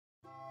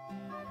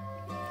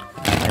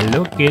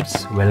Hello kids,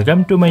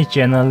 welcome to my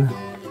channel.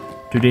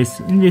 Today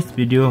in this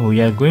video we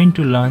are going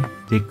to learn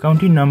the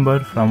counting number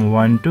from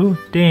 1 to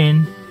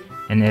 10,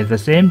 and at the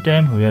same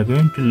time we are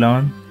going to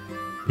learn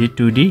the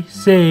 2D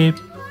shape.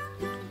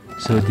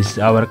 So this is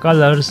our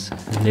colors.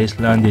 Let's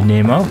learn the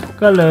name of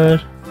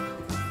color.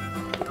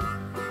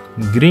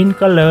 Green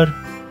color,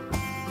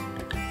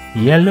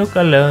 yellow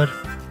color,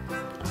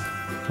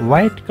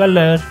 white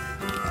color,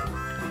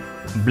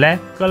 black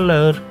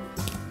color,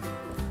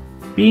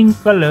 pink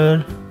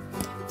color,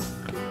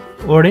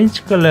 orange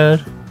color,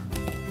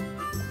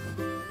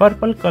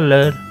 purple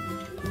color,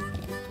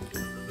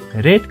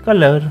 red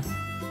color,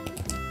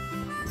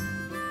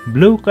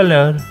 blue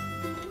color,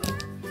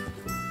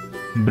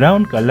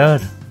 brown color.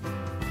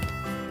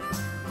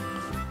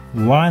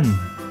 1,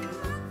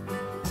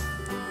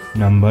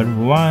 number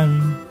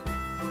 1,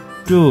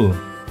 2,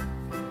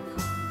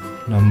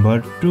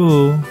 number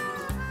 2,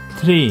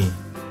 3,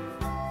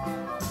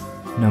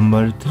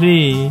 number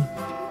 3,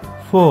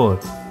 4,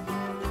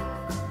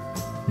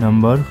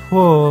 number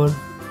 4,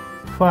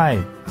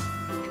 5,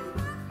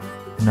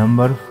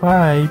 number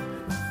 5,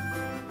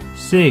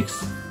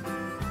 6,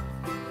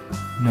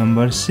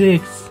 number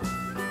 6,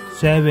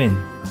 7,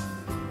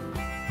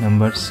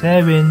 number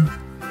 7,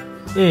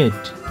 8,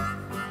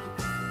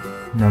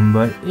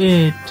 number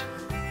 8,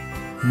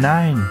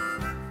 9,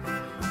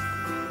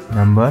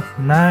 number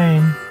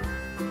 9,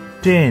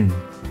 10,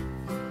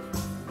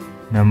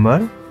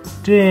 number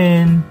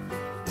 10.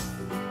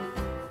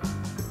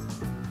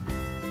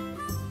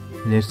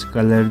 Let's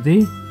color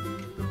the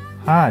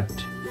heart.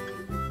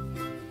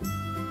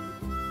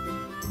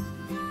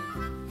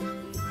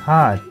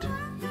 Heart,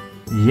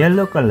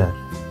 yellow color.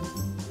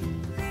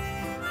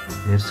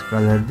 Let's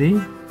color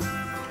the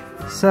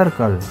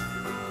circle.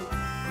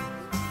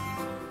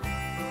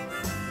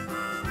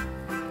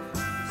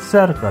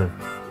 Circle,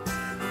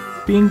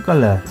 pink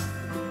color.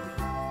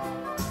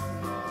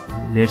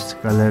 Let's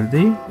color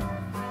the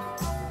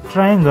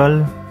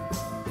triangle.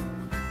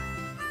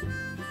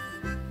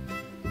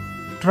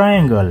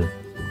 Triangle,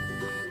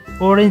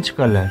 orange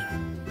color.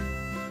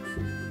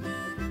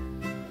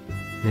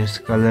 Let's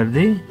color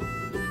the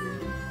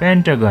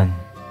pentagon.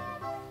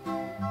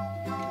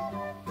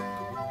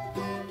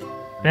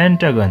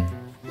 Pentagon,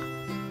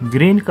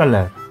 green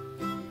color.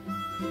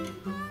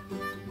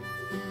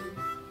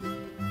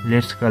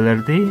 Let's color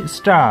the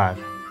star.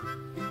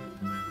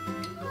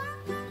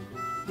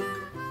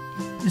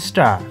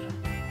 Star.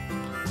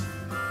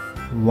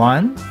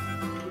 1,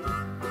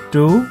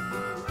 2,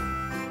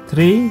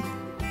 3,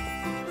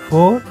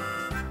 4,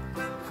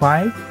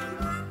 5,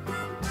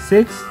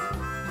 6,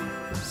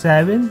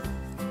 7,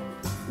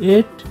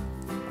 8,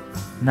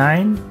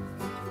 9,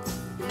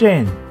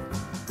 10.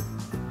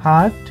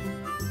 Heart,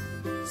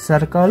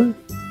 circle,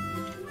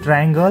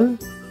 triangle,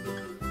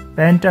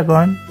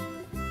 pentagon,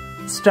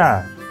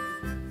 star.